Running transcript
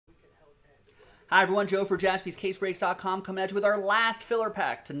Hi everyone, Joe for JaspysCaseBreaks.com coming at you with our last filler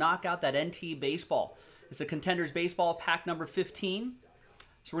pack to knock out that NT baseball. It's a Contenders baseball pack number 15.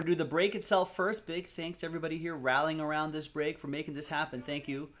 So we're going to do the break itself first. Big thanks to everybody here rallying around this break for making this happen. Thank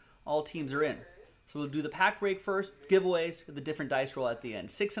you. All teams are in. So we'll do the pack break first, giveaways, the different dice roll at the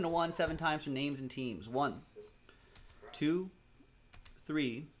end. 6 and a 1, 7 times for names and teams. 1, 2,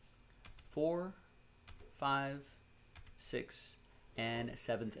 3, 4, 5, 6, and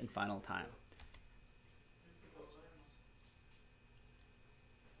 7th and final time.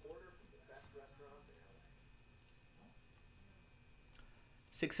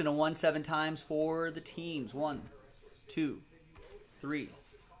 Six and a 1, 7 times for the teams. 1, 2, 3,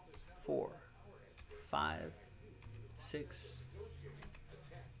 4, 5, 6,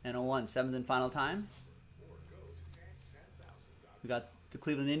 and a 1. 7th and final time. We got the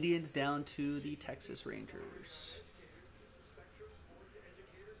Cleveland Indians down to the Texas Rangers.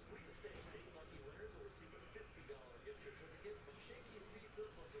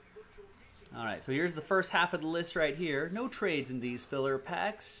 All right, so here's the first half of the list right here. No trades in these filler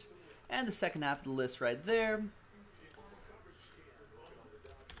packs. And the second half of the list right there.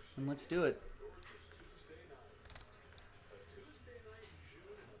 And let's do it.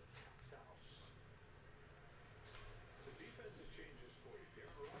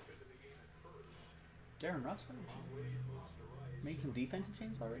 Darren Ruff's making some defensive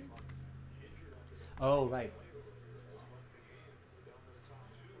changes already? Oh, right.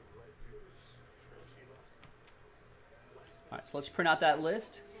 All right, so let's print out that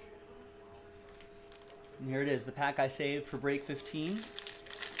list. And here it is, the pack I saved for break 15.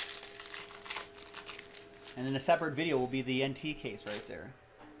 And in a separate video will be the NT case right there.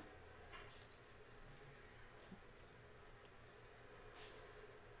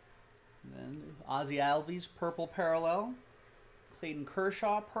 And then Ozzie Albies, purple parallel. Clayton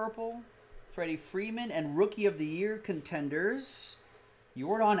Kershaw, purple. Freddie Freeman, and Rookie of the Year contenders.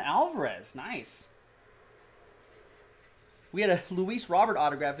 Yordan Alvarez, nice. We had a Luis Robert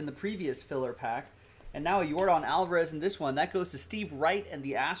autograph in the previous filler pack, and now a Yordan Alvarez in this one. That goes to Steve Wright and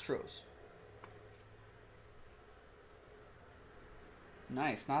the Astros.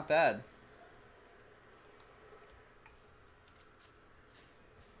 Nice, not bad.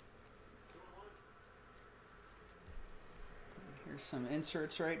 Here's some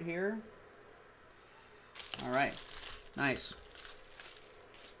inserts right here. All right, nice.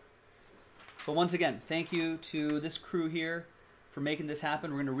 So once again, thank you to this crew here for making this happen.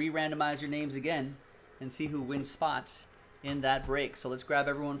 We're going to re-randomize your names again and see who wins spots in that break. So let's grab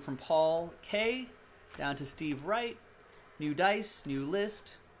everyone from Paul K down to Steve Wright. New dice, new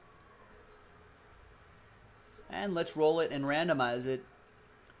list. And let's roll it and randomize it.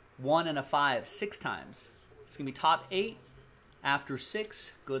 1 and a 5, 6 times. It's going to be top 8 after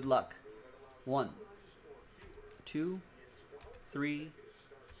 6. Good luck. 1, 2, 3,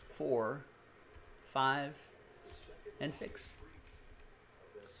 4, 5, and 6.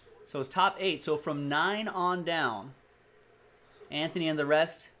 So it's top 8. So from 9 on down, Anthony and the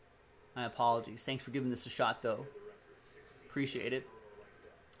rest, my apologies. Thanks for giving this a shot, though. Appreciate it.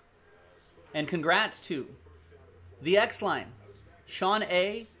 And congrats to the X Line, Sean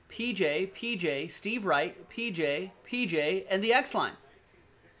A, PJ, Steve Wright, PJ, and the X Line.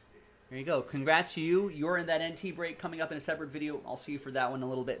 There you go. Congrats to you. You're in that NT break coming up in a separate video. I'll see you for that one in a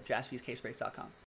little bit. JaspysCaseBreaks.com.